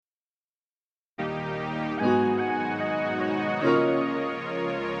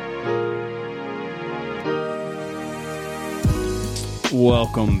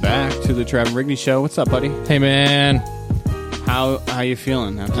Welcome back to the Trav and Rigney Show. What's up, buddy? Hey, man. How you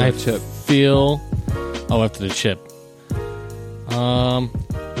feeling after I the chip? after the chip.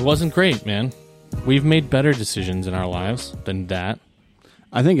 It wasn't great, man. We've made better decisions in our lives than that.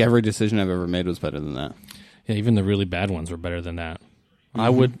 I think every decision I've ever made was better than that. Yeah, even the really bad ones were better than that.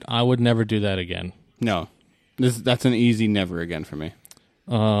 Mm-hmm. I would never do that again. No. That's an easy never again for me.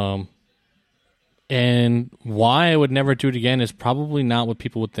 And why I would never do it again is probably not what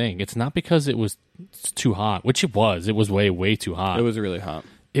people would think. It's not because it was too hot, which it was. It was way, way too hot. It was really hot.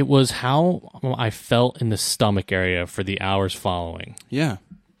 It was how I felt in the stomach area for the hours following. Yeah.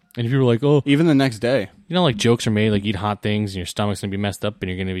 And if you were like, oh... Even the next day. You know, like jokes are made, like eat hot things and your stomach's going to be messed up and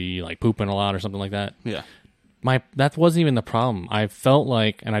you're going to be like pooping a lot or something like that. Yeah. That wasn't even the problem. I felt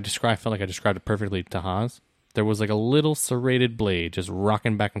like I described it perfectly to Haas. There was like a little serrated blade just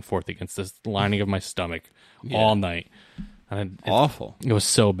rocking back and forth against this lining of my stomach all night. And awful. It was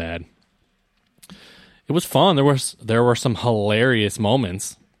so bad. It was fun. There were some hilarious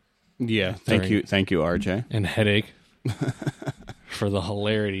moments. Yeah. Thank you, RJ. And headache for the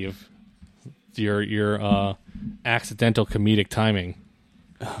hilarity of your accidental comedic timing.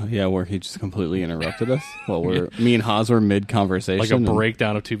 Yeah, where he just completely interrupted us while me and Haas were mid conversation, like a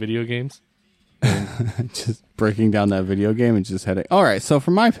breakdown of two video games. Just breaking down that video game and just headache. All right, so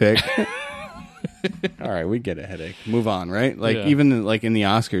for my pick, all right, we get a headache. Move on, right? Like even like in the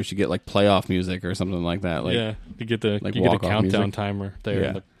Oscars, you get like playoff music or something like that. Like you get the countdown music. Timer there.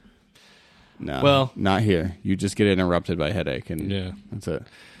 Yeah. No, well, not here. You just get interrupted by headache, and that's it.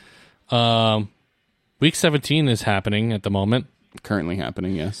 Week 17 is happening at the moment. Currently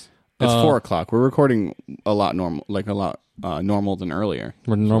happening, yes. It's 4:00. We're recording a lot normal, normal than earlier.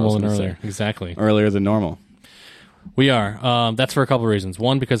 We're normal than earlier, exactly. Earlier than normal. We are. That's for a couple of reasons.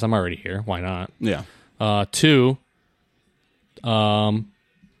 One, because I'm already here. Why not? Yeah. Two, because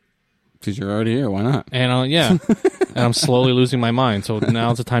you're already here. Why not? And and I'm slowly losing my mind. So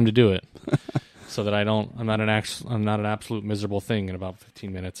now's the time to do it, so that I'm not an absolute miserable thing in about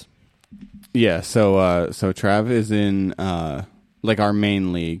 15 minutes. Yeah. So Trav is in our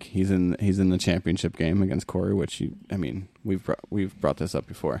main league. He's in the championship game against Corey, which we've brought this up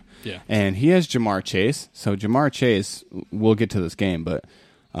before. Yeah. And he has Jamar Chase. So Jamar Chase, we'll get to this game, but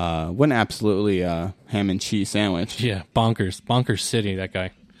went absolutely ham and cheese sandwich. Yeah, bonkers city, that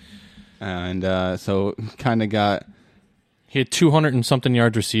guy. And so kind of got... He had 200 and something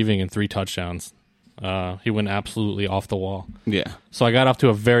yards receiving and 3 touchdowns. He went absolutely off the wall. Yeah. So I got off to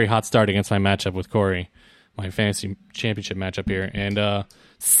a very hot start against my matchup with Corey, my fantasy championship matchup here. And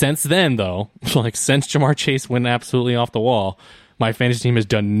since then, though, since Jamar Chase went absolutely off the wall, my fantasy team has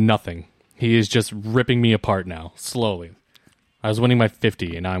done nothing. He is just ripping me apart now, slowly. I was winning by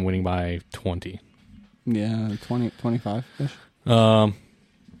 50, and now I'm winning by 20. Yeah, 20, 25-ish.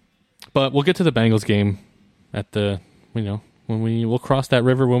 But we'll get to the Bengals game at we'll cross that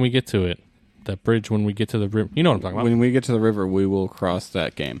river when we get to it. That bridge when we get to the river. You know what I'm talking about. When we get to the river, we will cross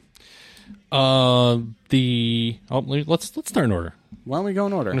that game. Let's start in order. Why don't we go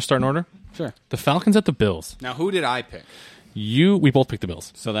in order? I'm going to start in order? Sure. The Falcons at the Bills. Now, who did I pick? We both picked the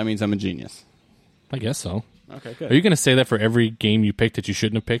Bills. So that means I'm a genius. I guess so. Okay, good. Are you going to say that for every game you picked that you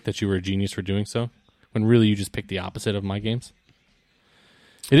shouldn't have picked, that you were a genius for doing so? When really you just picked the opposite of my games?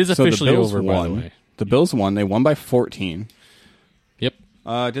 It is officially over, by the way. The Bills won. They won by 14. Yep.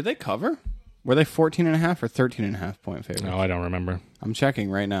 Did they cover? Were they 14.5 or 13.5 point favorites? No, I don't remember. I'm checking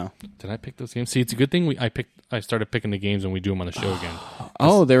right now. Did I pick those games? See, it's a good thing I started picking the games when we do them on the show again.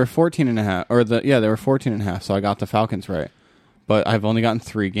 Oh, they were 14.5. They were 14.5, so I got the Falcons right. But I've only gotten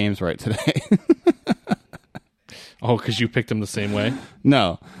 3 games right today. Oh, because you picked them the same way?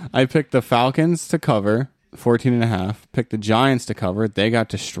 No. I picked the Falcons to cover, 14.5. Picked the Giants to cover. They got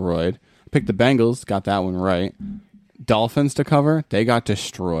destroyed. Picked the Bengals. Got that one right. Dolphins to cover. They got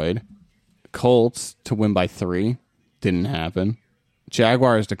destroyed. Colts to win by 3. Didn't happen.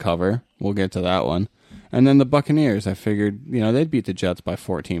 Jaguars to cover. We'll get to that one. And then the Buccaneers. I figured, they'd beat the Jets by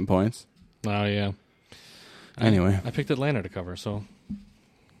 14 points. Oh, yeah. Anyway. I picked Atlanta to cover, so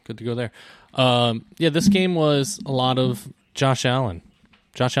good to go there. This game was a lot of Josh Allen.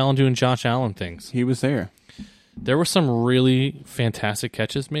 Josh Allen doing Josh Allen things. He was there. There were some really fantastic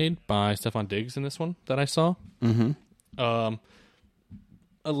catches made by Stephon Diggs in this one that I saw. Mm-hmm.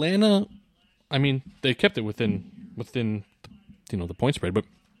 Atlanta, they kept it within the point spread, but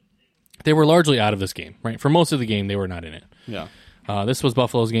they were largely out of this game, right? For most of the game, they were not in it. Yeah. This was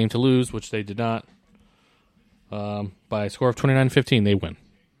Buffalo's game to lose, which they did not. By a score of 29-15, they win.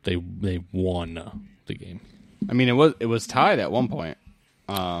 They won the game. It was tied at one point,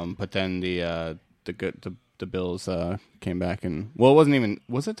 but then the the Bills came back and it wasn't even,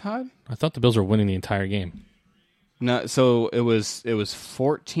 was it tied? I thought the Bills were winning the entire game. No, so it was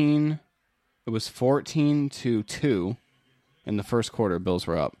 14. It was 14-2 in the first quarter. Bills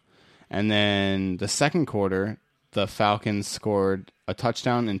were up, and then the second quarter, the Falcons scored a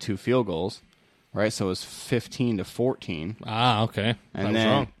touchdown and 2 field goals. Right, so it was 15-14. Ah, okay. And I was then,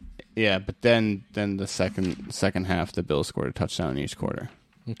 wrong. yeah, but then the second half, the Bills scored a touchdown in each quarter.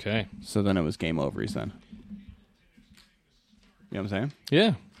 Okay. So then it was game overs then. You know what I'm saying?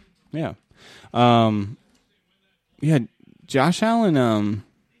 Yeah. Yeah. Yeah, Josh Allen,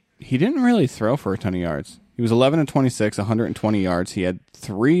 he didn't really throw for a ton of yards. He was 11-26, 120 yards. He had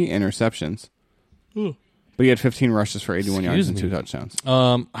 3 interceptions. Ooh. But he had 15 rushes for 81 yards and Excuse 2 me. touchdowns.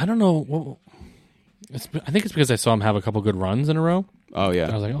 I don't know. I think it's because I saw him have a couple good runs in a row. Oh, yeah.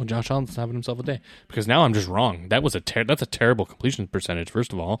 I was like, oh, Josh Allen's having himself a day. Because now I'm just wrong. That's a terrible completion percentage,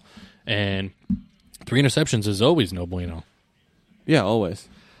 first of all. And 3 interceptions is always no bueno. Yeah, always.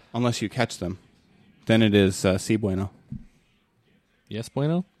 Unless you catch them. Then it is si bueno. Yes,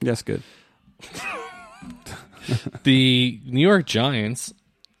 bueno? Yes, good. The New York Giants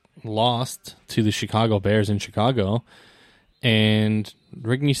lost to the Chicago Bears in Chicago. And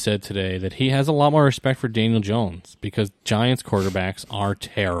Rigney said today that he has a lot more respect for Daniel Jones because Giants quarterbacks are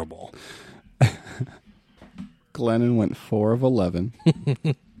terrible. Glennon went 4 of 11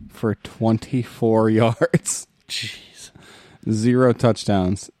 for 24 yards. Jeez. 0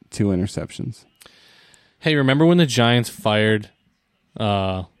 touchdowns, 2 interceptions. Hey, remember when the Giants fired...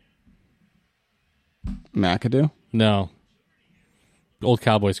 McAdoo? No. Old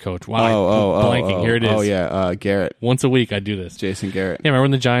Cowboys coach. Wow, blanking. Here it is. Oh, yeah, Garrett. Once a week I do this. Jason Garrett. Yeah, remember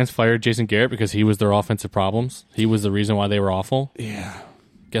when the Giants fired Jason Garrett because he was their offensive problems? He was the reason why they were awful? Yeah.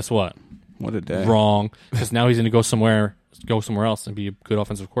 Guess what? What a day. Wrong. Because now he's going to go somewhere else and be a good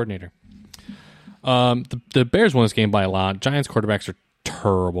offensive coordinator. The Bears won this game by a lot. Giants quarterbacks are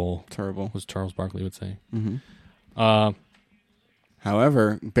terrible. Terrible. Was Charles Barkley would say. Mm-hmm.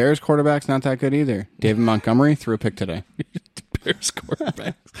 However, Bears quarterback's not that good either. David Montgomery threw a pick today. Bears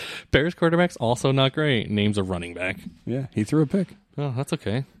quarterbacks also not great. Name's a running back. Yeah, he threw a pick. Oh, that's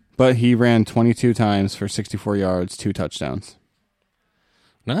okay. But he ran 22 times for 64 yards, 2 touchdowns.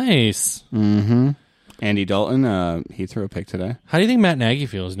 Nice. Mm-hmm. Andy Dalton, he threw a pick today. How do you think Matt Nagy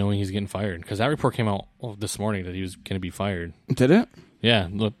feels knowing he's getting fired? Because that report came out this morning that he was going to be fired. Did it? Yeah,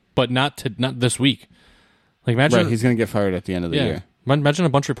 but not this week. Like imagine Right, he's going to get fired at the end of the year. Imagine a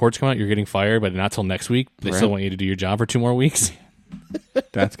bunch of reports come out, you're getting fired, but not till next week. They still want you to do your job for 2 more weeks.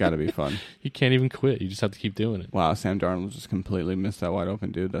 That's got to be fun. You can't even quit. You just have to keep doing it. Wow, Sam Darnold just completely missed that wide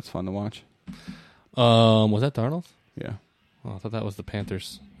open dude. That's fun to watch. Was that Darnold? Yeah. Oh, I thought that was the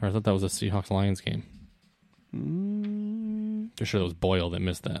Panthers. Or I thought that was the Seahawks-Lions game. They're sure it was Boyle that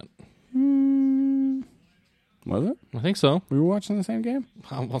missed that. Was it? I think so. We were watching the same game?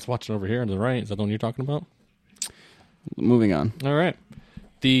 I was watching over here on the right. Is that the one you're talking about? Moving on. All right.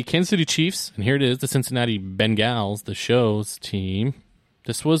 The Kansas City Chiefs, and here it is, the Cincinnati Bengals, the show's team.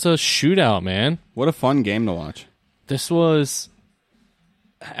 This was a shootout, man. What a fun game to watch. This was...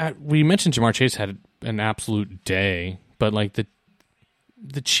 We mentioned Jamar Chase had an absolute day, but like the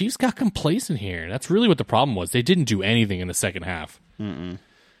Chiefs got complacent here. That's really what the problem was. They didn't do anything in the second half.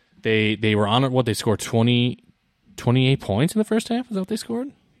 They were on it. What, they scored 28 points in the first half? Is that what they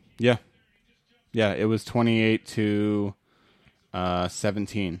scored? Yeah. Yeah, it was 28-17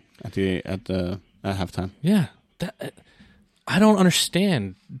 at halftime. Yeah. I don't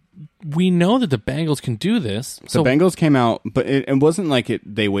understand. We know that the Bengals can do this. The Bengals came out, but it wasn't like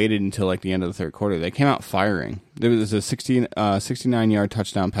they waited until like the end of the third quarter. They came out firing. There was a 69-yard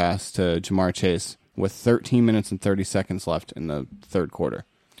touchdown pass to Jamar Chase with 13 minutes and 30 seconds left in the third quarter.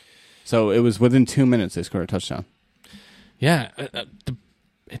 So it was within 2 minutes they scored a touchdown. Yeah.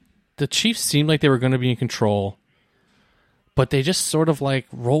 The Chiefs seemed like they were going to be in control, but they just sort of like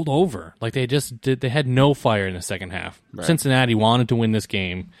rolled over. Like they had no fire in the second half. Right. Cincinnati wanted to win this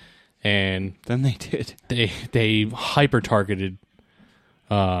game, and then they did. They hyper targeted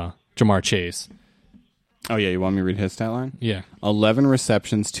Jamar Chase. Oh yeah, you want me to read his stat line? Yeah, 11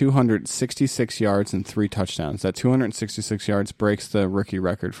 receptions, 266 yards, and 3 touchdowns. That 266 yards breaks the rookie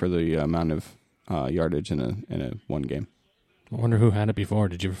record for the amount of yardage in a one game. I wonder who had it before.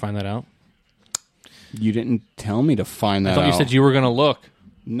 Did you ever find that out? You didn't tell me to find that out. I thought you said you were going to look.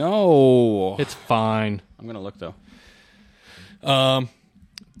 No. It's fine. I'm going to look, though.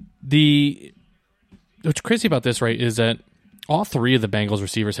 What's crazy about this, right, is that all 3 of the Bengals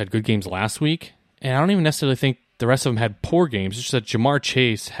receivers had good games last week, and I don't even necessarily think the rest of them had poor games. It's just that Jamar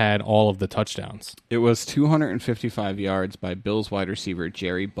Chase had all of the touchdowns. It was 255 yards by Bills wide receiver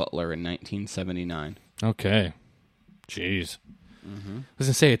Jerry Butler in 1979. Okay. Jeez. I was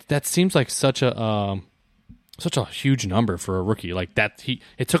gonna say that seems like such a huge number for a rookie. Like that,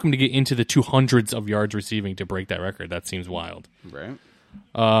 it took him to get into the 200s of yards receiving to break that record. That seems wild. Right.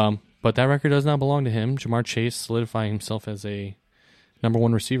 But that record does not belong to him. Jamar Chase solidifying himself as a number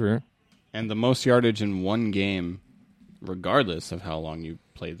one receiver. And the most yardage in one game, regardless of how long you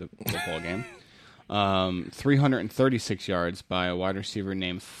played the football game. 336 yards by a wide receiver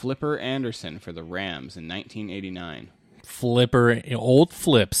named Flipper Anderson for the Rams in 1989. Flipper, old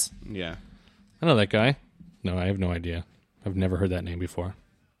Flips. Yeah. I know that guy. No, I have no idea. I've never heard that name before.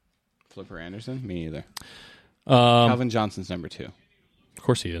 Flipper Anderson? Me either. Calvin Johnson's number 2. Of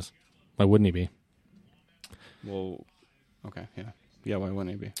course he is. Why wouldn't he be? Well, okay, yeah. Yeah, why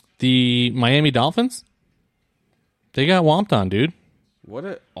wouldn't he be? The Miami Dolphins? They got whomped on, dude. What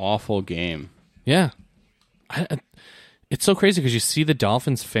an awful game. Yeah. It's so crazy because you see the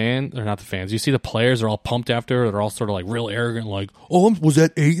Dolphins or not the fans, you see the players are all pumped after, they're all sort of like real arrogant, like, oh, was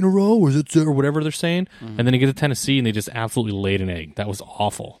that 8 in a row? Or whatever they're saying. Mm-hmm. And then you get to Tennessee and they just absolutely laid an egg. That was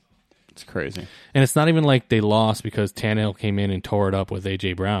awful. It's crazy. And it's not even like they lost because Tannehill came in and tore it up with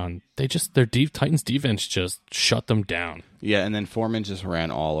A.J. Brown. Their Titans defense just shut them down. Yeah, and then Foreman just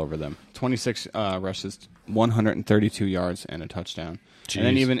ran all over them. 26 rushes, 132 yards, and a touchdown. Jeez.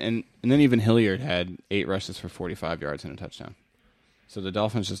 And then even Hilliard had 8 rushes for 45 yards and a touchdown. So the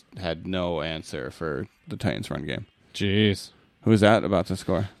Dolphins just had no answer for the Titans' run game. Jeez. Who's that about to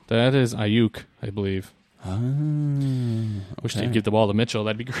score? That is Ayuk, I believe. Okay. Wish they'd give the ball to Mitchell.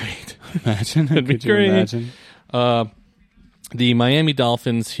 That'd be great. Imagine. That'd be Could you great. imagine? The Miami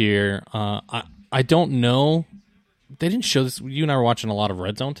Dolphins here, I don't know. They didn't show this. You and I were watching a lot of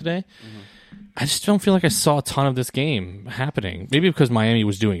Red Zone today. Mm-hmm. I just don't feel like I saw a ton of this game happening. Maybe because Miami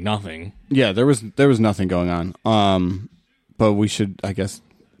was doing nothing. Yeah, there was nothing going on. But we should, I guess,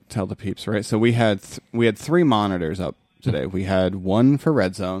 tell the peeps, right? So we had 3 monitors up today. We had one for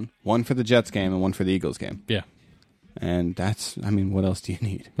Red Zone, one for the Jets game, and one for the Eagles game. Yeah. And what else do you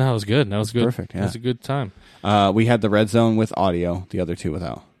need? That was good. That was good. Perfect, yeah. That was a good time. We had the Red Zone with audio, the other 2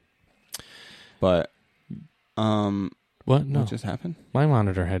 without. But, what? No. what just happened? My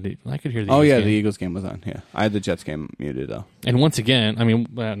monitor I could hear the Oh, Eagles yeah, game. the Eagles game was on, yeah. I had the Jets game muted, though. And once again,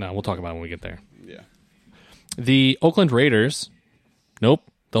 no, we'll talk about it when we get there. Yeah. The Oakland Raiders. Nope.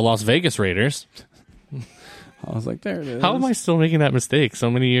 The Las Vegas Raiders. I was like, there it is. How am I still making that mistake so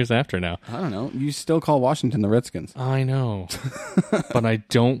many years after now? I don't know. You still call Washington the Redskins. I know. But I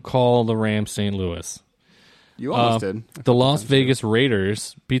don't call the Rams St. Louis. You almost did. The Las Vegas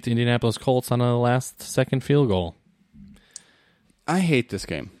Raiders beat the Indianapolis Colts on a last-second field goal. I hate this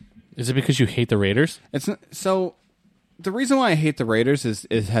game. Is it because you hate the Raiders? So the reason why I hate the Raiders is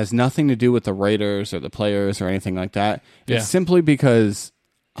it has nothing to do with the Raiders or the players or anything like that. Yeah. It's simply because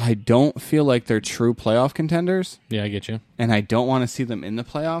I don't feel like they're true playoff contenders, Yeah, I get you. and I don't want to see them in the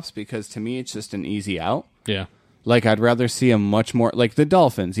playoffs because to me it's just an easy out. Yeah. Like, I'd rather see a much more, like the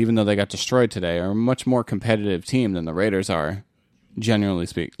Dolphins, even though they got destroyed today, are a much more competitive team than the Raiders are, generally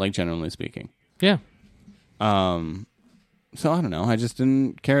speaking. Yeah. So I don't know. I just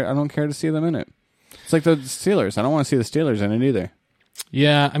didn't care. I don't care to see them in it. It's like the Steelers. I don't want to see the Steelers in it either.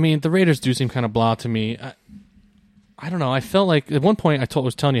 Yeah, I mean, the Raiders do seem kind of blah to me. I don't know. I felt like at one point I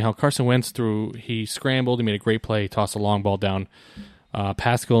was telling you how Carson Wentz he scrambled, he made a great play, he tossed a long ball down.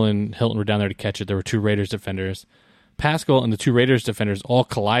 Pascal and Hilton were down there to catch it. There were 2 Raiders defenders. Pascal and the 2 Raiders defenders all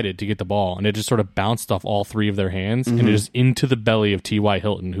collided to get the ball, and it just sort of bounced off all 3 of their hands, and it just into the belly of T.Y.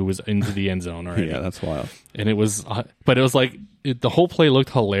 Hilton, who was into the end zone already. Yeah, that's wild. And it was, but it was like, the whole play looked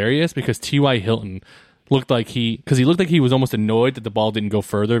hilarious because T.Y. Hilton looked like he was almost annoyed that the ball didn't go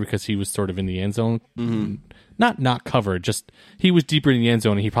further because he was sort of in the end zone. Mm-hmm. Not covered, just he was deeper in the end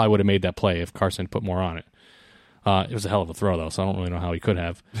zone, and he probably would have made that play if Carson put more on it. It was a hell of a throw, though, so I don't really know how he could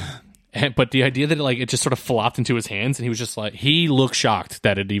have. But the idea that it just sort of flopped into his hands, and he was just like, he looked shocked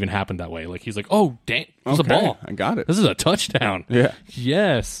that it even happened that way. Like, he's like, oh, dang, there's a ball. I got it. This is a touchdown. Yeah.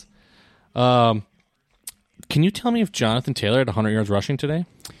 Yes. Can you tell me if Jonathan Taylor had 100 yards rushing today?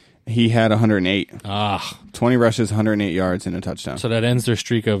 He had 108. 20 rushes, 108 yards, and a touchdown. So that ends their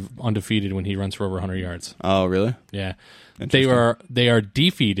streak of undefeated when he runs for over 100 yards. Oh, really? Yeah. They are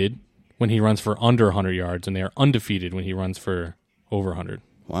defeated when he runs for under 100 yards, and they are undefeated when he runs for over 100.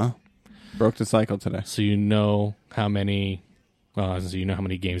 Wow. Broke the cycle today. So you know how many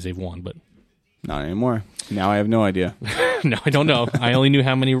games they've won, but not anymore. Now I have no idea. No, I don't know. I only knew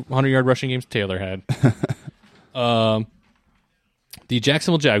how many 100-yard rushing games Taylor had. The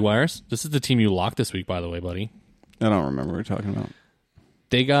Jacksonville Jaguars. This is the team you locked this week, by the way, buddy. I don't remember what we're talking about.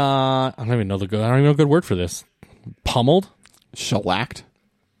 They got, I don't even know a good word for this. Pummeled, Shellacked.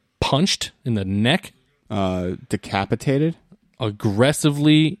 punched in the neck decapitated.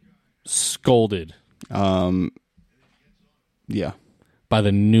 Aggressively scolded Yeah. by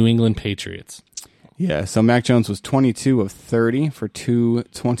the New England Patriots. Yeah, so Mac Jones was 22 of 30 for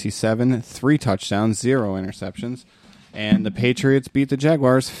 227, 3 touchdowns, 0 interceptions. And the Patriots beat the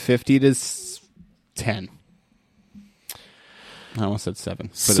Jaguars 50-10. I almost said 7,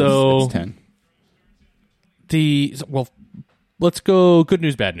 but So- it's 10. Let's go good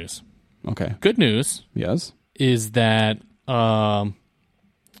news, bad news. Okay. Good news Yes. is that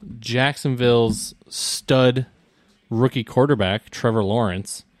Jacksonville's stud rookie quarterback, Trevor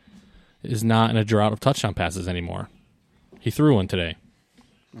Lawrence, is not in a drought of touchdown passes anymore. He threw one today.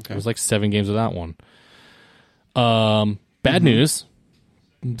 Okay. It was like 7 games without one. Bad news,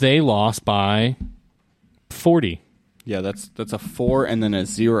 they lost by 40. Yeah, that's a 4 and then a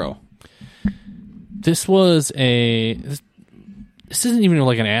 0. This was this isn't even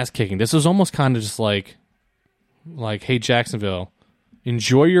like an ass kicking. This was almost kind of just like, hey, Jacksonville,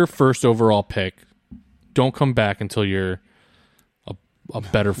 enjoy your first overall pick. Don't come back until you're a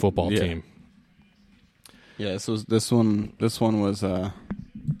better football Yeah. team. Yeah, this one was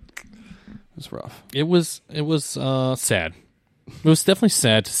rough. It was sad. It was definitely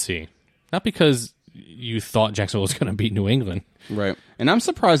sad to see. Not because you thought Jacksonville was going to beat New England. Right. And I'm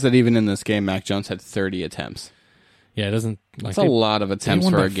surprised that even in this game Mac Jones had 30 attempts. Yeah, it doesn't. That's a lot of attempts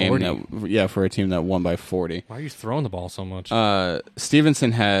won for by a game 40. for a team that won by 40. Why are you throwing the ball so much?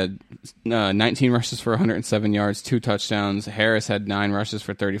 Stevenson had 19 rushes for 107 yards, 2 touchdowns. Harris had 9 rushes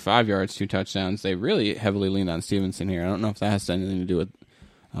for 35 yards, 2 touchdowns. They really heavily leaned on Stevenson here. I don't know if that has anything to do with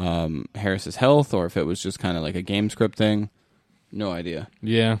Harris's health or if it was just kind of like a game script thing. No idea.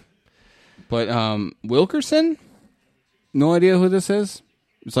 Yeah. But Wilkerson, no idea who this is.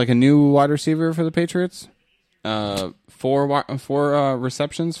 It's like a new wide receiver for the Patriots. 4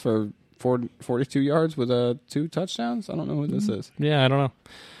 receptions for 42 yards with 2 touchdowns. I don't know who this is. Yeah, I don't know.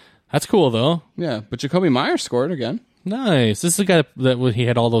 That's cool, though. Yeah, but Jacoby Myers scored again. Nice. This is the guy that he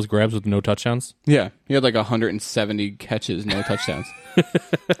had all those grabs with no touchdowns. Yeah, he had like 170 catches, no touchdowns.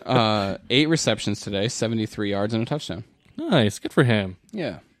 8 receptions today, 73 yards and a touchdown. Nice. Good for him.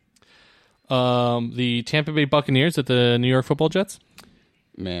 Yeah. The Tampa Bay Buccaneers at the New York Football Jets.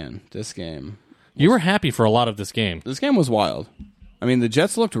 Man, this game. You were happy for a lot of this game. This game was wild. I mean, the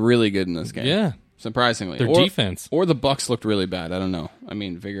Jets looked really good in this game. Yeah. Surprisingly. Their defense. Or the Bucks looked really bad. I don't know. I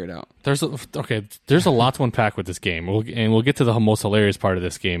mean, figure it out. There's a lot to unpack with this game. We'll get to the most hilarious part of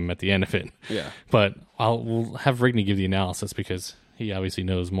this game at the end of it. Yeah. But we'll have Rigney give the analysis because he obviously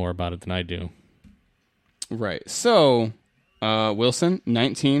knows more about it than I do. Right. So, Wilson,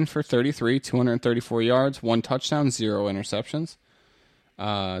 19 for 33, 234 yards, 1 touchdown, 0 interceptions.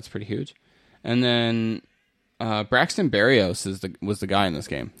 It's pretty huge. And then Braxton Berrios was the guy in this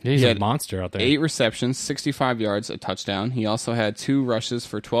game. Yeah, he's he a had monster out there. 8 receptions, 65 yards, a touchdown. He also had 2 rushes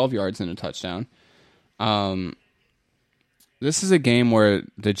for 12 yards and a touchdown. This is a game where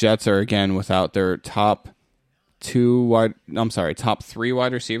the Jets are again without their top 3 wide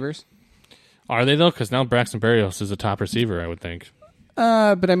receivers. Are they, though? Because now Braxton Berrios is a top receiver, I would think.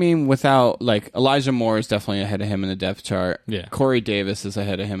 But I mean, without, like, Elijah Moore is definitely ahead of him in the depth chart. Yeah. Corey Davis is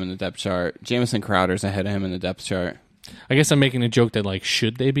ahead of him in the depth chart. Jamison Crowder's ahead of him in the depth chart. I guess I'm making a joke that, like,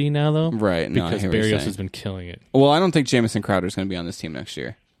 should they be now, though? Right. No, I Because hear what you're Berrios saying. has been killing it. Well, I don't think Jamison Crowder's going to be on this team next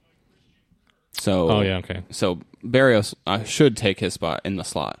year. So. Oh, yeah, okay. So Berrios should take his spot in the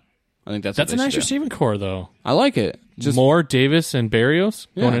slot. I think that's a what they nice should do. receiving core, though. I like it. Just Moore, Davis, and Berrios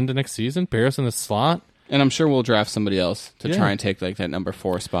going Yeah. into next season. Berrios in the slot. And I'm sure we'll draft somebody else to Yeah. try and take like that number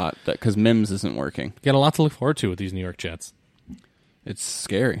 4 spot because Mims isn't working. Got a lot to look forward to with these New York Jets. It's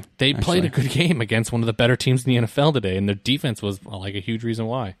scary. They played a actually. good game against one of the better teams in the NFL today, and their defense was like a huge reason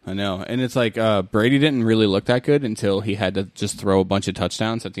why. I know. And it's like Brady didn't really look that good until he had to just throw a bunch of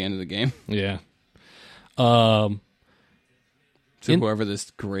touchdowns at the end of the game Yeah. to whoever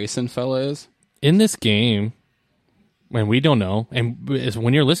this Grayson fella is. In this game, and we don't know, and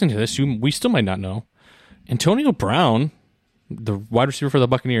when you're listening to this, we still might not know. Antonio Brown, the wide receiver for the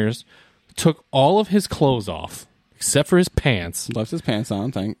Buccaneers, took all of his clothes off except for his pants Left his pants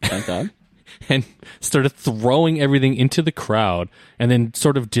on, thank God. and started throwing everything into the crowd, and then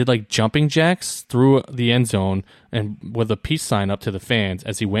sort of did like jumping jacks through the end zone and with a peace sign up to the fans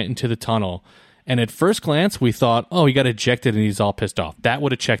as he went into the tunnel. And at first glance, we thought, oh, he got ejected and he's all pissed off. That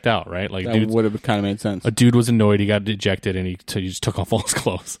would have checked out, right? Like, That would have kind of made sense. a dude was annoyed, he got ejected, and he just took off all his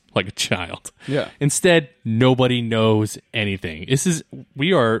clothes like a child. Yeah. Instead, nobody knows anything.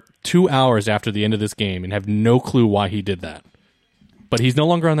 We are 2 hours after the end of this game and have no clue why he did that. But he's no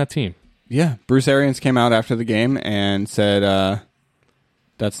longer on that team. Yeah. Bruce Arians came out after the game and said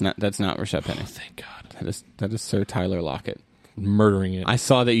That's not Rashad Penny. Oh, thank God. That is Sir Tyler Lockett. Murdering it. I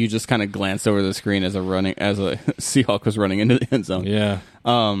saw that you just kind of glanced over the screen as a Seahawk was running into the end zone. Yeah.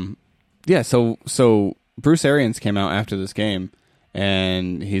 Yeah. So Bruce Arians came out after this game,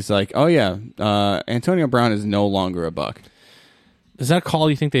 and he's like, "Oh yeah, Antonio Brown is no longer a Buck." Is that a call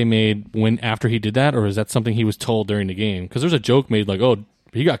you think they made after he did that, or is that something he was told during the game? Because there's a joke made like, "Oh,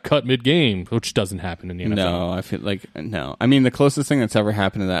 he got cut mid-game," which doesn't happen in the NFL. No, I feel like no. I mean, the closest thing that's ever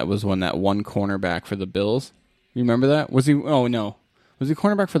happened to that was when that one cornerback for the Bills. You remember that? Was he? Oh no, was he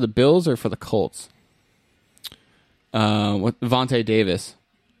cornerback for the Bills or for the Colts? Vontae Davis.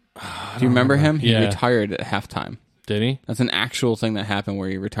 Do you remember him? He retired at halftime. Did he? That's an actual thing that happened where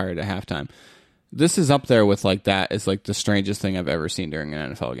he retired at halftime. This is up there with like that is like the strangest thing I've ever seen during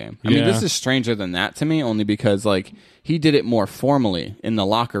an NFL game. I mean, this is stranger than that to me, only because like he did it more formally in the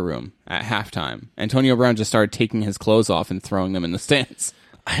locker room at halftime. Antonio Brown just started taking his clothes off and throwing them in the stands.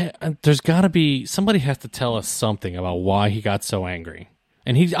 There's got to be somebody has to tell us something about why he got so angry,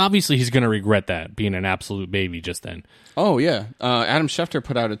 and he's going to regret that being an absolute baby just then. Oh yeah, Adam Schefter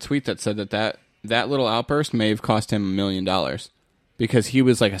put out a tweet that said that little outburst may have cost him $1 million because he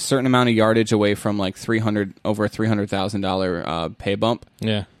was like a certain amount of yardage away from like over $300,000 pay bump.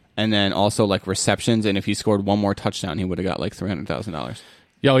 Yeah, and then also like receptions, and if he scored one more touchdown, he would have got like $300,000.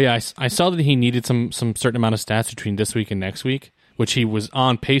 Oh yeah, I saw that he needed some certain amount of stats between this week and next week, which he was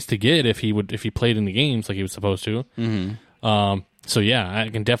on pace to get if he played in the games like he was supposed to. Mm-hmm. So yeah, I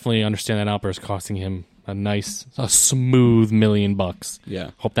can definitely understand that outburst costing him a smooth $1 million.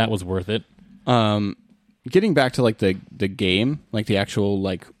 Yeah, hope that was worth it. Getting back to like the game, like the actual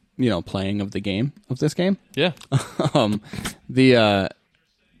like playing of this game. Yeah. The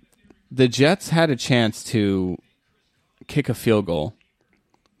Jets had a chance to kick a field goal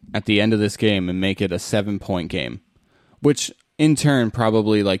at the end of this game and make it a 7-point game, which in turn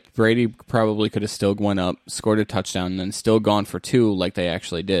probably like Brady probably could have still went up, scored a touchdown, and then still gone for 2 like they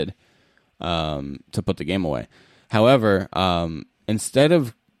actually did to put the game away. However, instead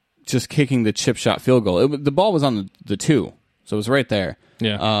of just kicking the chip shot field goal, the ball was on the 2, so it was right there.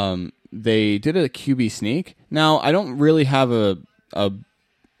 Yeah. They did a QB sneak. Now, I don't really have a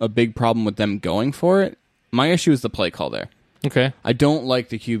big problem with them going for it. My issue is the play call there. Okay. I don't like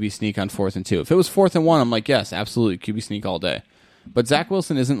the QB sneak on 4th and 2. If it was 4th and 1, I'm like, yes, absolutely, QB sneak all day. But Zach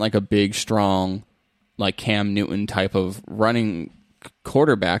Wilson isn't like a big, strong, like Cam Newton type of running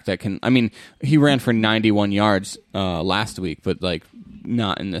quarterback that can. I mean, he ran for 91 yards last week, but like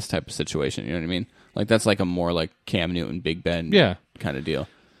not in this type of situation. You know what I mean? Like that's like a more like Cam Newton, Big Ben, kind of deal.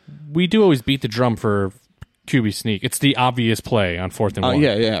 We do always beat the drum for QB sneak. It's the obvious play on 4th and 1.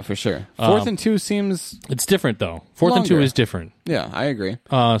 Yeah, for sure. 4th and 2 seems it's different though. 4th and 2 is different. Yeah, I agree.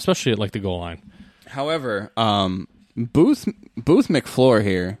 Especially at like the goal line. However, Booth McFleur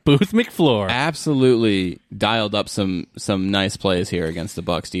here. Booth McFleur absolutely dialed up some nice plays here against the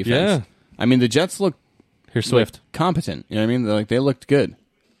Bucs defense. Yeah. I mean, the Jets looked competent. You know what I mean? They looked good.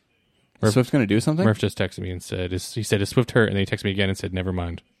 Is Swift going to do something? Murph just texted me and said, "Is Swift hurt?" And then he texted me again and said, "Never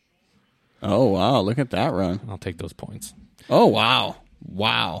mind." Oh wow! Look at that run. I'll take those points. Oh wow!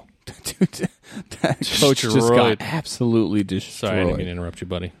 Dude, that coach just got absolutely destroyed. Sorry, I didn't mean to interrupt you,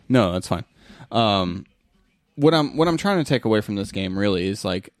 buddy. No, that's fine. What I'm trying to take away from this game really is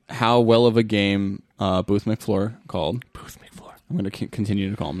like how well of a game Booth McFleur called. Booth McFleur. I'm going to continue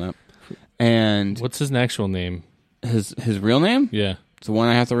to call him that. And what's his actual name? His real name? Yeah, it's the one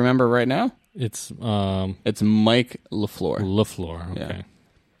I have to remember right now. It's Mike LaFleur. LaFleur. Okay. Yeah.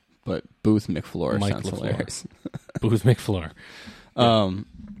 But Booth McFleur Mike sounds LaFleur. hilarious. Booth McFleur.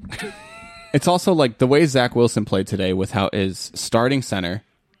 It's also like the way Zach Wilson played today with how his starting center,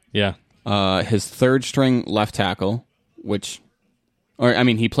 yeah, his third string left tackle,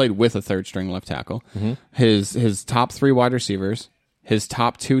 he played with a third string left tackle. Mm-hmm. His top 3 wide receivers, his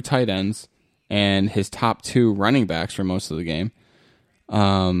top 2 tight ends, and his top 2 running backs for most of the game.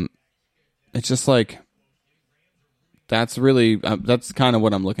 It's just like that's really that's kind of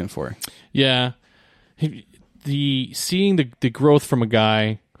what I'm looking for. Yeah, seeing the growth from a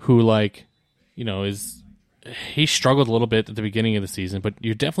guy who he struggled a little bit at the beginning of the season, but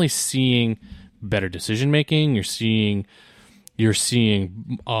you're definitely seeing better decision making. You're seeing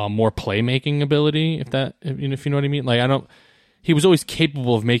more playmaking ability. If you know what I mean. Like he was always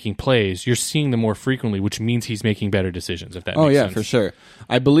capable of making plays. You're seeing them more frequently, which means he's making better decisions. If that makes sense. For sure.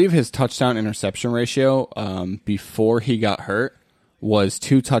 I believe his touchdown interception ratio before he got hurt was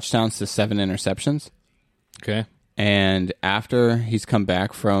 2 touchdowns to 7 interceptions. Okay. And after he's come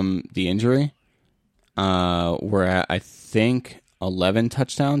back from the injury, we're at, I think, 11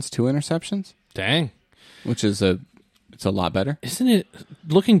 touchdowns, 2 interceptions. Dang. Which is it's a lot better. Isn't it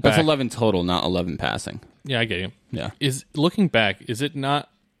looking back? That's 11 total, not 11 passing. Yeah, I get you. Yeah. Is looking back, is it not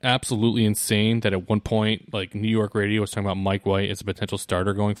absolutely insane that at one point, like New York radio was talking about Mike White as a potential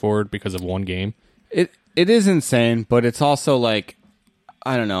starter going forward because of one game? It is insane, but it's also like,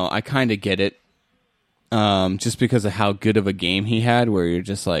 I don't know, I kind of get it. Just because of how good of a game he had, where you're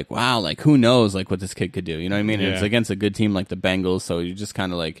just like, wow, like who knows like what this kid could do. You know what I mean? And it's against a good team like the Bengals, so you just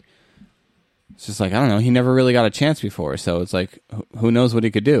kind of like, it's just like, I don't know, he never really got a chance before, so it's like, who knows what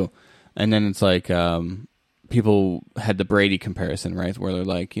he could do. And then it's like, people had the Brady comparison, right? Where they're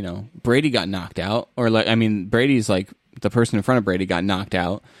like, you know, Brady got knocked out, or like, I mean, Brady's like the person in front of Brady got knocked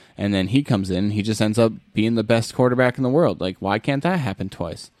out, and then he comes in, he just ends up being the best quarterback in the world. Like, why can't that happen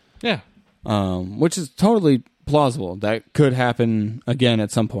twice? Yeah. Which is totally plausible. That could happen again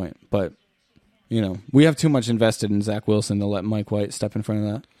at some point, but you know, we have too much invested in Zach Wilson to let Mike White step in front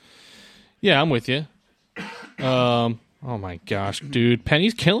of that. Yeah, I'm with you. Oh my gosh, dude,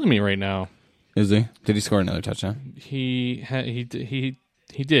 Penny's killing me right now. Is he? Did he score another touchdown? He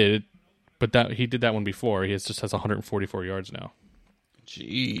did, but he did that one before. He just has 144 yards now.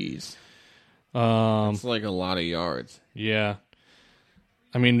 Jeez. It's like a lot of yards. Yeah.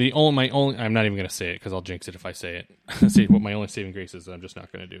 I mean, I'm not even going to say it because I'll jinx it if I say it. Say what my only saving grace is, I'm just not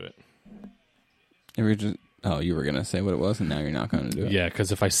going to do it. You were going to say what it was, and now you're not going to do it. Yeah,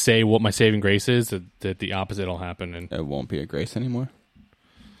 because if I say what my saving grace is, that the opposite will happen. And it won't be a grace anymore.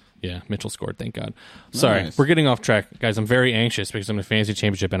 Yeah, Mitchell scored, thank God. Sorry, Nice. We're getting off track. Guys, I'm very anxious because I'm in a fantasy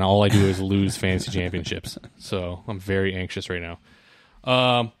championship, and all I do is lose fantasy championships. So I'm very anxious right now.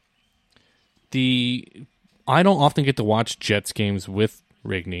 I don't often get to watch Jets games with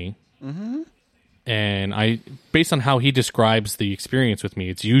Rigney. Mm-hmm. And based on how he describes the experience with me,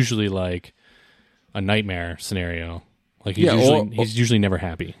 it's usually like a nightmare scenario. Like he's usually never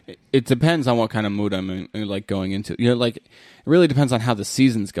happy. It depends on what kind of mood I'm in, like going into. You know, like it really depends on how the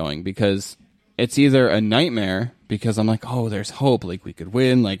season's going, because it's either a nightmare because I'm like, oh, there's hope, like we could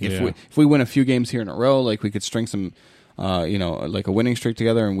win, like if we win a few games here in a row, like we could string some, like a winning streak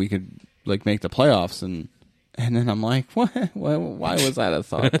together, and we could like make the playoffs. And then I'm like, what? Why was that a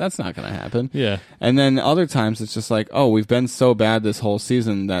thought? That's not going to happen. Yeah. And then other times it's just like, oh, we've been so bad this whole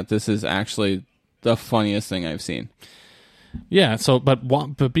season that this is actually the funniest thing I've seen. Yeah. So, but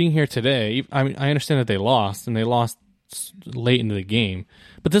being here today, I mean, I understand that they lost, and they lost late into the game,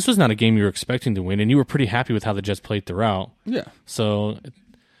 but this was not a game you were expecting to win, and you were pretty happy with how the Jets played throughout. Yeah. So,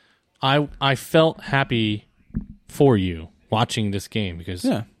 I felt happy for you watching this game because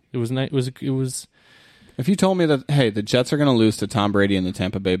it was nice. It was. If you told me that, hey, the Jets are going to lose to Tom Brady and the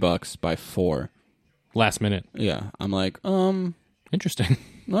Tampa Bay Bucks by 4. Last minute. Yeah. I'm like, interesting.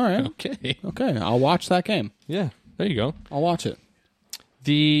 All right. Okay. I'll watch that game. Yeah. There you go. I'll watch it.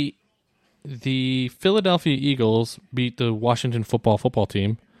 The Philadelphia Eagles beat the Washington football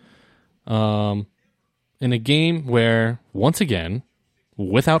team in a game where, once again,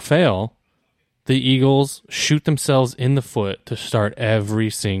 without fail, the Eagles shoot themselves in the foot to start every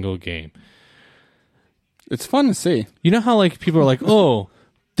single game. It's fun to see. You know how like people are like, oh,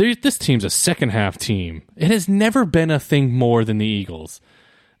 this team's a second half team. It has never been a thing more than the Eagles,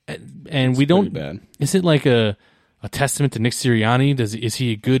 and we don't. Bad. Is it like a testament to Nick Sirianni? Is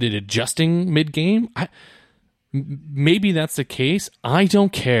he good at adjusting mid game? Maybe that's the case. I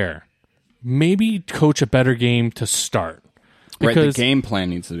don't care. Maybe coach a better game to start. Right, the game plan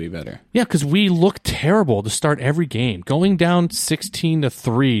needs to be better. Yeah, because we look terrible to start every game. Going down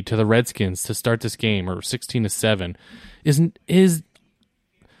 16-3 to the Redskins to start this game, or 16-7, is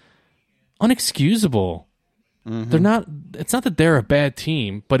unexcusable. Mm-hmm. They're not. It's not that they're a bad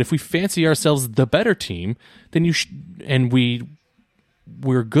team, but if we fancy ourselves the better team, then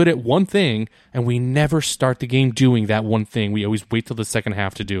we're good at one thing, and we never start the game doing that one thing. We always wait till the second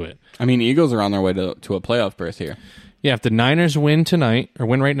half to do it. I mean, Eagles are on their way to a playoff berth here. Yeah, if the Niners win tonight, or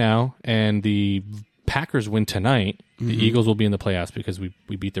win right now, and the Packers win tonight, the Eagles will be in the playoffs because we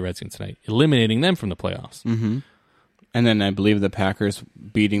beat the Redskins tonight, eliminating them from the playoffs. Mm-hmm. And then I believe the Packers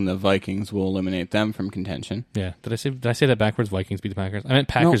beating the Vikings will eliminate them from contention. Yeah. Did I say that backwards? Vikings beat the Packers? I meant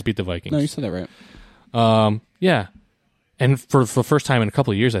Packers beat the Vikings. No, you said that right. Yeah. And for the first time in a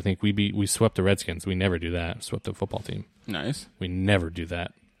couple of years, I think we swept the Redskins. We never do that. Swept the football team. Nice. We never do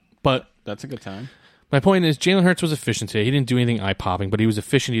that. But that's a good time. My point is, Jalen Hurts was efficient today. He didn't do anything eye-popping, but he was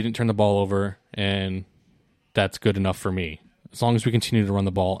efficient. He didn't turn the ball over, and that's good enough for me, as long as we continue to run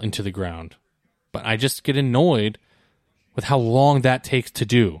the ball into the ground. But I just get annoyed with how long that takes to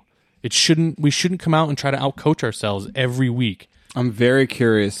do. We shouldn't come out and try to outcoach ourselves every week. I'm very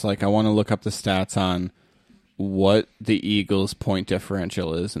curious. Like, I want to look up the stats on what the Eagles' point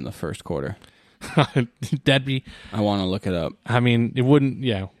differential is in the first quarter. That'd be. I want to look it up. I mean, it wouldn't.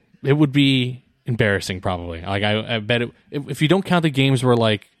 Yeah, it would be embarrassing probably. Like I bet if you don't count the games where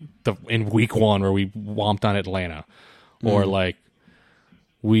like in week 1 where we whomped on Atlanta, or like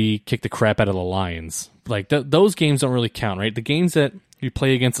we kicked the crap out of the Lions. Like those games don't really count, right? The games that you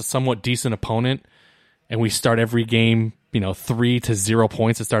play against a somewhat decent opponent, and we start every game, 3-0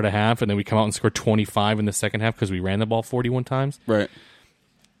 points to start a half, and then we come out and score 25 in the second half because we ran the ball 41 times. Right.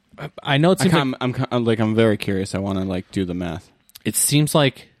 I know it seems I'm very curious. I want to like do the math. It seems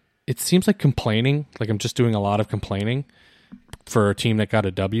like complaining. Like I'm just doing a lot of complaining for a team that got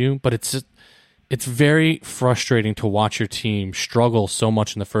a W, but it's very frustrating to watch your team struggle so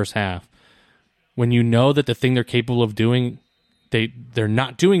much in the first half when you know that the thing they're capable of doing, they're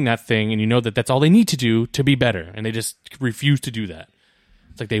not doing that thing, and you know that that's all they need to do to be better, and they just refuse to do that.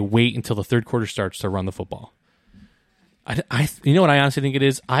 It's like they wait until the third quarter starts to run the football. You know what I honestly think it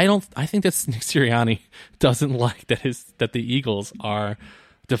is? I think that Nick Sirianni doesn't like that the Eagles are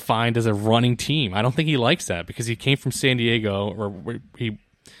defined as a running team. I don't think he likes that because he came from San Diego, or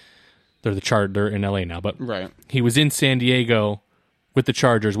they're in LA now, but right. He was in San Diego with the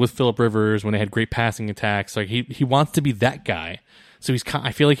Chargers with Phillip Rivers when they had great passing attacks. Like he wants to be that guy. So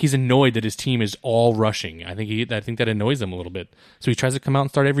I feel like he's annoyed that his team is all rushing. I think that annoys him a little bit. So he tries to come out and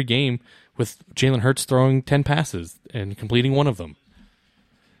start every game with Jalen Hurts throwing 10 passes and completing one of them.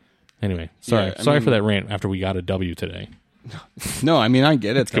 Anyway, sorry for that rant after we got a W today. No, I mean I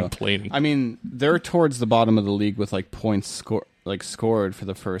get it. Though. Complaining. I mean they're towards the bottom of the league with like points scored for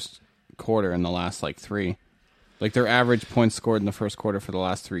the first quarter in the last like 3. Like their average points scored in the first quarter for the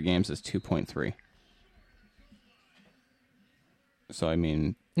last 3 games is 2.3. So I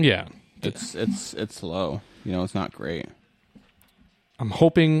mean, yeah, it's low. It's not great. I'm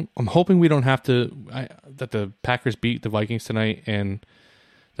hoping we don't have to that the Packers beat the Vikings tonight and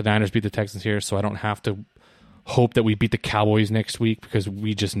the Niners beat the Texans here, so I don't have to hope that we beat the Cowboys next week because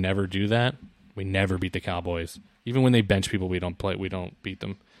we just never do that. We never beat the Cowboys. Even when they bench people, we don't beat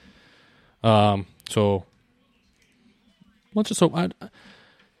them. So let's just hope.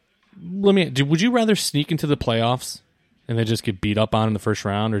 Would you rather sneak into the playoffs and then just get beat up on in the first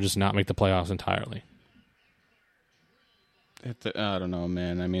round, or just not make the playoffs entirely? I don't know,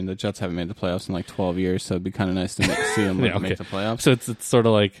 man. I mean, the Jets haven't made the playoffs in like 12 years, so it'd be kind of nice to see them make the playoffs. So it's sort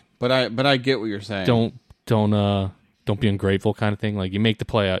of like, but I get what you're saying. Don't be ungrateful kind of thing. Like you make the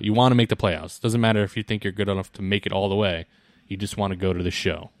playout, you want to make the playoffs. Doesn't matter if you think you're good enough to make it all the way. You just want to go to the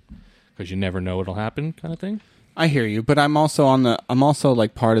show because you never know what'll happen, kind of thing. I hear you, but I'm also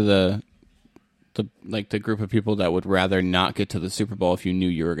like part of the group of people that would rather not get to the Super Bowl if you knew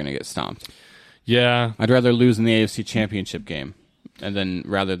you were going to get stomped. Yeah, I'd rather lose in the AFC Championship game, and then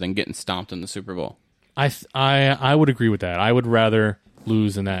rather than getting stomped in the Super Bowl. I would agree with that. I would rather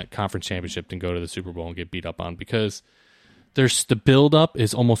lose in that conference championship than go to the Super Bowl and get beat up on, because the build up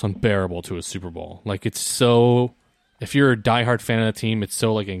is almost unbearable to a Super Bowl. Like it's so, if you're a diehard fan of the team, it's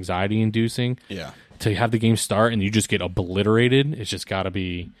so like anxiety inducing. Yeah. To have the game start and you just get obliterated, it's just got to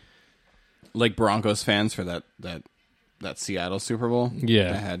be like Broncos fans for that Seattle Super Bowl.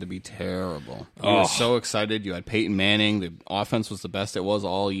 Yeah, that had to be terrible. You were so excited. You had Peyton Manning. The offense was the best it was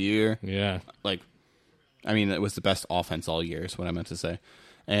all year. Yeah, it was the best offense all year is what I meant to say.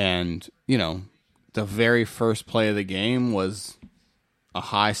 And the very first play of the game was a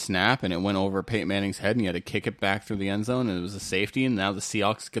high snap, and it went over Peyton Manning's head, and he had to kick it back through the end zone, and it was a safety, and now the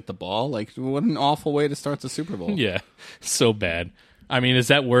Seahawks get the ball. Like, what an awful way to start the Super Bowl. Yeah, so bad. I mean, is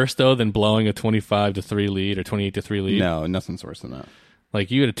that worse, though, than blowing a 25-3 lead or 28-3 lead? No, nothing's worse than that.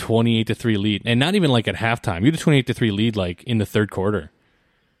 Like, you had a 28-3 lead, and not even like at halftime. You had a 28-3 lead like in the third quarter.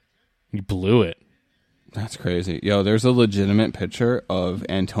 You blew it. That's crazy. Yo, there's a legitimate picture of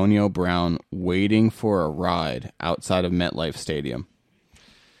Antonio Brown waiting for a ride outside of MetLife Stadium.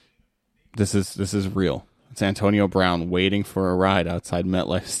 This is real. It's Antonio Brown waiting for a ride outside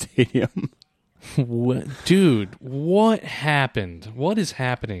MetLife Stadium. What, dude? What happened? What is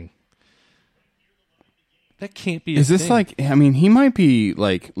happening? That can't be. Is this like? I mean, he might be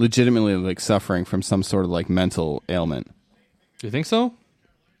like legitimately like suffering from some sort of like mental ailment. Do you think so?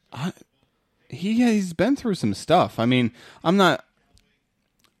 He's been through some stuff. I mean, I'm not.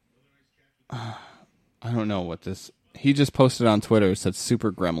 I don't know what this. He just posted on Twitter. It said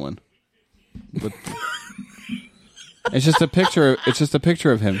 "Super Gremlin." But it's just a picture. It's just a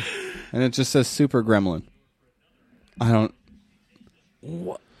picture of him, and it just says "Super Gremlin." I don't.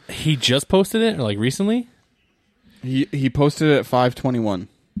 What? He just posted it, or like recently? He posted it at 5:21.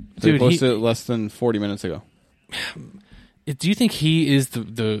 So Dude, he posted it less than 40 minutes ago. Do you think he is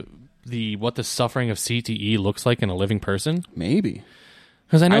the what the suffering of CTE looks like in a living person? Maybe.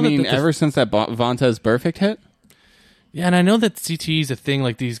 Because I know ever since that Vontaze Burfict hit. Yeah, and I know that CTE is a thing.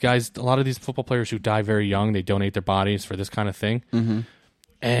 Like these guys, a lot of these football players who die very young, they donate their bodies for this kind of thing. Mm-hmm.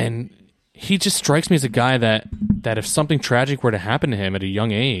 And he just strikes me as a guy that if something tragic were to happen to him at a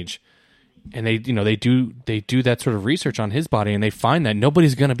young age, and they do that sort of research on his body, and they find that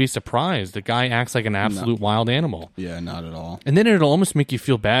nobody's going to be surprised. The guy acts like an absolute wild animal. Yeah, not at all. And then it'll almost make you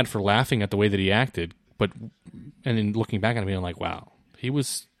feel bad for laughing at the way that he acted, and then looking back at him, being like, wow, he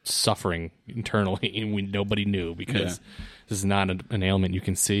was suffering internally, and nobody knew because this is not an ailment you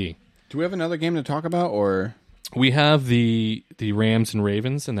can see. Do we have another game to talk about, or we have the Rams and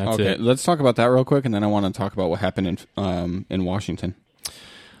Ravens, and that's it. Let's talk about that real quick, and then I want to talk about what happened in Washington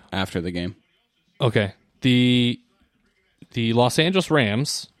after the game. Okay, the Los Angeles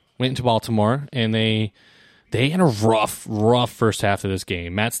Rams went into Baltimore, and they had a rough first half of this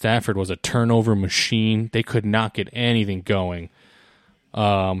game. Matt Stafford was a turnover machine. They could not get anything going.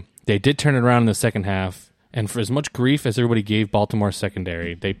 They did turn it around in the second half, and for as much grief as everybody gave Baltimore's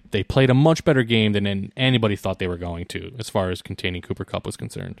secondary, they played a much better game than anybody thought they were going to, as far as containing Cooper Kupp was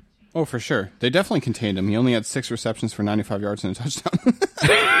concerned. Oh, for sure. They definitely contained him. He only had 6 receptions for 95 yards and a touchdown.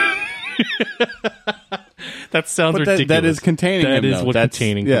 That sounds ridiculous. That is containing him, That is though. what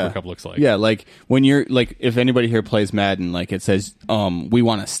containing Cooper Kupp looks like. Yeah, like when you're like, if anybody here plays Madden, like it says, we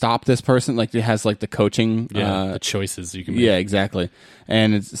want to stop this person. Like it has like the coaching, the choices you can make. Yeah, exactly.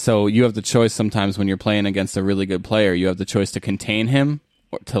 And so you have the choice sometimes when you're playing against a really good player. You have the choice to contain him,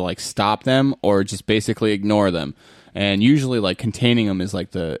 or to like stop them, or just basically ignore them. And usually, like, containing him is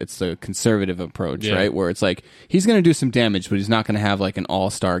like it's the conservative approach, right? Where it's like he's going to do some damage, but he's not going to have like an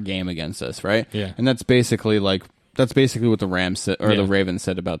all-star game against us, right? Yeah. And that's basically what the Rams said, or the Ravens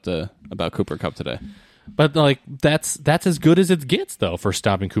said about Cooper Kupp today. But like that's as good as it gets, though, for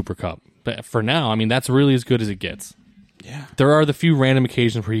stopping Cooper Kupp. But for now, I mean, that's really as good as it gets. Yeah. There are the few random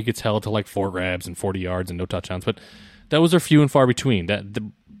occasions where he gets held to like 4 grabs and 40 yards and no touchdowns, but those are few and far between.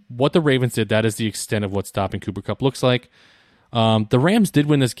 What the Ravens did, that is the extent of what stopping Cooper Kupp looks like. The Rams did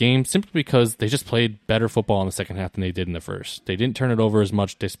win this game simply because they just played better football in the second half than they did in the first. They didn't turn it over as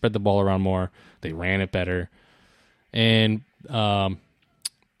much. They spread the ball around more. They ran it better. And the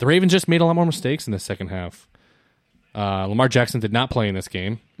Ravens just made a lot more mistakes in the second half. Lamar Jackson did not play in this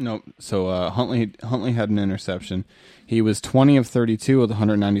game. No, so Huntley had an interception. He was 20 of 32 with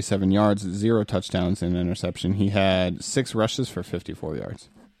 197 yards, 0 touchdowns and an interception. He had 6 rushes for 54 yards.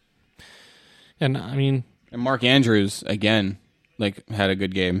 And I mean, and Mark Andrews again, like, had a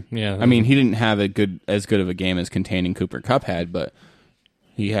good game. Yeah, I mean, he didn't have as good of a game as containing Cooper Kupp had, but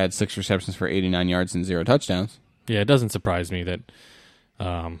he had 6 receptions for 89 yards and 0 touchdowns. Yeah, it doesn't surprise me that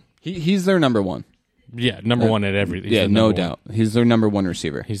he's their number one. Yeah, number one at every. Yeah, no doubt. He's their number one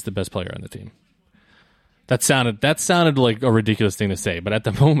receiver. He's the best player on the team. That sounded like a ridiculous thing to say, but at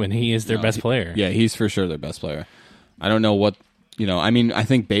the moment, he is their best player. Yeah, he's for sure their best player. I don't know what. I mean, I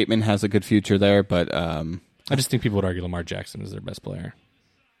think Bateman has a good future there, but I just think people would argue Lamar Jackson is their best player.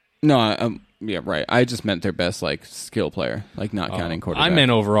 No, yeah, right. I just meant their best, like, skill player, like not counting quarterback. I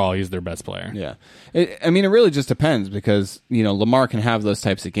meant overall, he's their best player. Yeah, I mean, it really just depends because Lamar can have those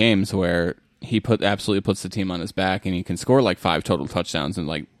types of games where he absolutely puts the team on his back and he can score like 5 total touchdowns and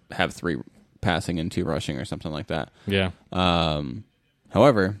like have 3 passing and 2 rushing or something like that. Yeah.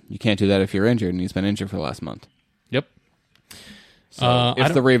 However, you can't do that if you're injured, and he's been injured for the last month. Yep. So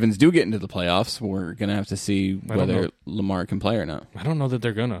if the Ravens do get into the playoffs, we're going to have to see whether Lamar can play or not. I don't know that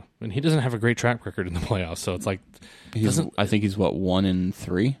they're going to. And he doesn't have a great track record in the playoffs, so it's like... I think he's,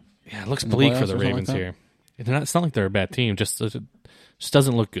 1-3? Yeah, it looks bleak for the Ravens here. It's not like they're a bad team, just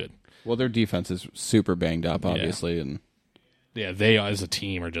doesn't look good. Well, their defense is super banged up, obviously. Yeah. And they as a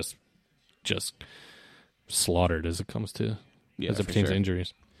team are just slaughtered as it comes to... as it pertains to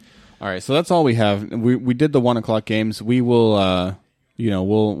injuries. All right, so that's all we have. We did the 1:00 games. We will,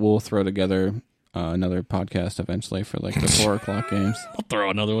 we'll throw together another podcast eventually for like the 4:00 games. We'll throw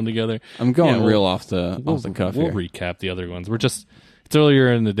another one together. I'm going real off the cuff We'll here. recap the other ones. It's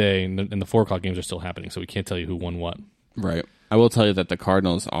earlier in the day, and the 4:00 games are still happening, so we can't tell you who won what. Right. I will tell you that the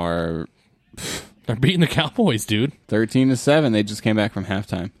Cardinals are they're beating the Cowboys, dude. 13-7. They just came back from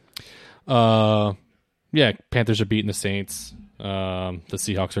halftime. Yeah, Panthers are beating the Saints. The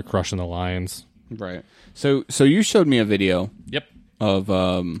Seahawks are crushing the Lions. Right. So you showed me a video. Yep. Of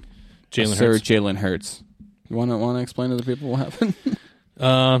Jalen Hurts. You want to explain to the people what happened?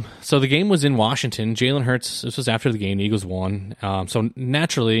 So the game was in Washington. Jalen Hurts. This was after the game. The Eagles won. So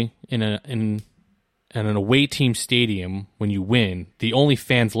naturally, in an away team stadium, when you win, the only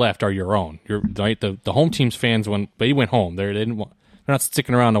fans left are your own. Right. The home team's fans went home. They're not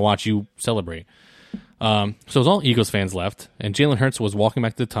sticking around to watch you celebrate. So it was all Eagles fans left, and Jalen Hurts was walking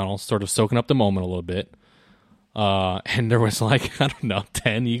back to the tunnel, sort of soaking up the moment a little bit. And there was like, I don't know,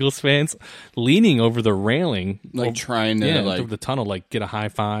 10 Eagles fans leaning over the railing. Like trying to over the tunnel, like get a high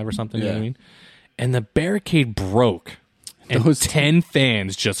five or something, you know Yeah. what I mean? And the barricade broke. And Those 10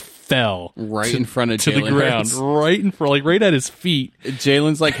 fans just fell right in front of to the Jalen ground, Hurts. right in front, like right at his feet.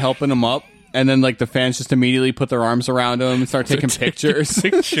 Jalen's like helping him up, and then like the fans just immediately put their arms around him and start taking pictures.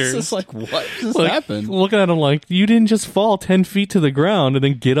 It's just like, what just Like, happened? looking at him like, you didn't just fall 10 feet to the ground and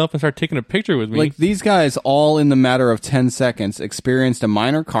then get up and start taking a picture with me. Like these guys all in the matter of 10 seconds experienced a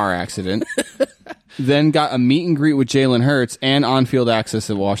minor car accident, then got a meet and greet with Jalen Hurts and on-field access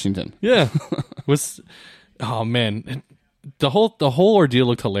at Washington. yeah, oh man, the whole ordeal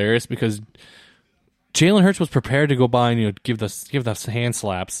looked hilarious because Jalen Hurts was prepared to go by and give the hand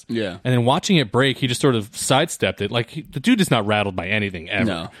slaps. Yeah. And then watching it break, he just sort of sidestepped it. Like the dude is not rattled by anything ever.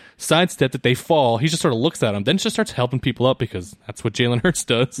 No. Sidestepped it, they fall. He just sort of looks at them, then just starts helping people up because that's what Jalen Hurts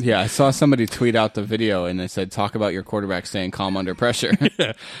does. Yeah, I saw somebody tweet out the video and they said, talk about your quarterback staying calm under pressure.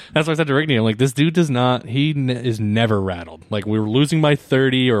 Yeah. That's why I said to Rickney, I'm like, this dude does not, is never rattled. Like, we were losing by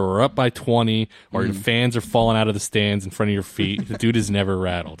 30 or we're up by 20 or your fans are falling out of the stands in front of your feet. The dude is never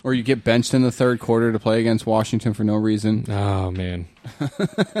rattled. Or you get benched in the third quarter to play against Washington for no reason. Oh, man.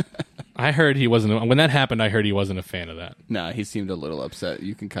 I heard he wasn't, when that happened, I heard he wasn't a fan of that. Nah, he seemed a little upset.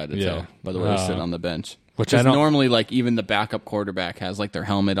 You can kind of Yeah. tell by the way he's sitting on the bench. Which I Because don't- normally, like, even the backup quarterback has, like, their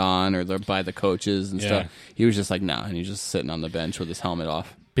helmet on or they're by the coaches and Yeah. stuff. He was just like, nah, and he's just sitting on the bench with his helmet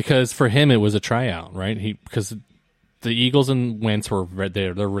off. Because for him, it was a tryout, right? Because the Eagles and Wentz were,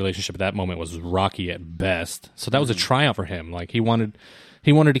 their relationship at that moment was rocky at best. So that was a tryout for him. Like, he wanted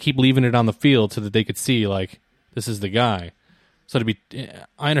to keep leaving it on the field so that they could see, like, this is the guy. So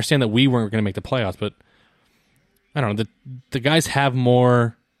I understand that we weren't going to make the playoffs, but I don't know. The guys have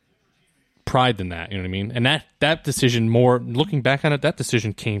more pride than that, you know what I mean? And that decision, looking back on it, that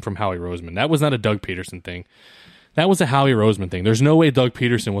decision came from Howie Roseman. That was not a Doug Peterson thing. That was a Howie Roseman thing. There's no way Doug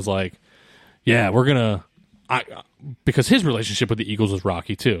Peterson was like, yeah, we're going to, because his relationship with the Eagles was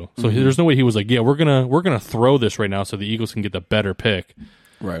rocky too. So there's no way he was like, yeah, we're gonna throw this right now so the Eagles can get the better pick.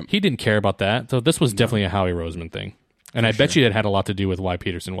 Right. He didn't care about that. So this was definitely a Howie Roseman thing. And I bet you it had a lot to do with why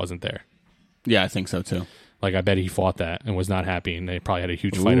Peterson wasn't there. Yeah, I think so, too. Like, I bet he fought that and was not happy, and they probably had a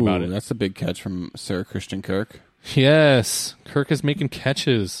huge fight about it. That's a big catch from Sir Christian Kirk. Yes, Kirk is making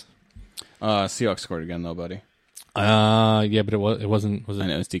catches. Seahawks scored again, though, buddy. Yeah, but it wasn't. Was it? I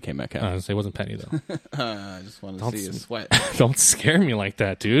know, it's DK Metcalf. I was gonna say it wasn't Penny though. I just wanted to see you sweat. Don't scare me like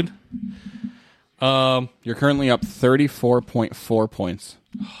that, dude. You're currently up 34.4 points.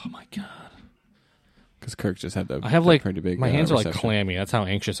 Oh my god. Because Kirk just had I have like pretty big my hands are like reception. clammy. That's how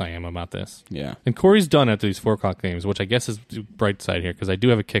anxious I am about this. Yeah. And Corey's done after these 4 o'clock games, which I guess is the bright side here because I do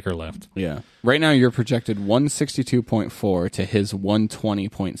have a kicker left. Yeah. Right now, you're projected 162.4 to his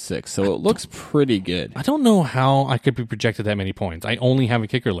 120.6. So it looks pretty good. I don't know how I could be projected that many points. I only have a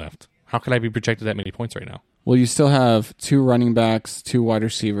kicker left. How could I be projected that many points right now? Well, you still have 2 running backs, 2 wide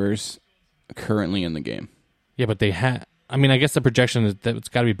receivers currently in the game. Yeah, but they had. I mean, I guess the projection is that it's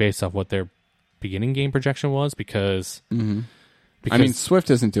got to be based off what their beginning game projection was because. I mean,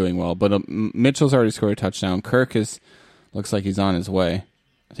 Swift isn't doing well, but Mitchell's already scored a touchdown. Kirk looks like he's on his way.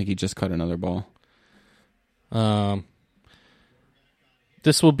 I think he just caught another ball.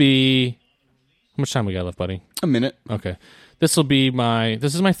 This will be. How much time we got left, buddy? A minute. Okay, this is my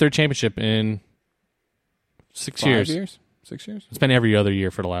 3rd championship in 6 years. 5 years? 6 years? It's been every other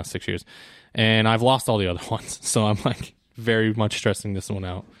year for the last 6 years, and I've lost all the other ones. So I'm like very much stressing this one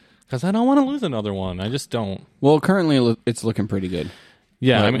out because I don't want to lose another one. I just don't. Well, currently it's looking pretty good.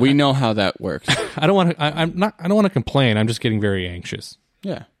 Yeah, But I mean, we know how that works. I don't want to. I don't want to complain. I'm just getting very anxious.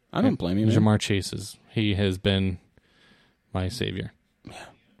 Yeah, I don't blame you, man. Jamar Chase he has been my savior.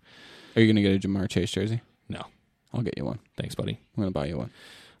 Are you going to get a Jamar Chase jersey? No, I'll get you one. thanks, buddy. I'm going to buy you one.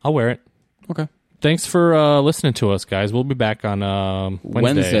 I'll wear it. Okay. Thanks for listening to us, guys. We'll be back on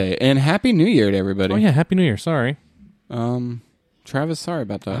Wednesday. And Happy New Year to everybody. Oh yeah, Happy New Year. Sorry, Travis, sorry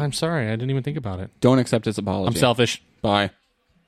about that. I'm sorry. I didn't even think about it. Don't accept his apology. I'm selfish. Bye.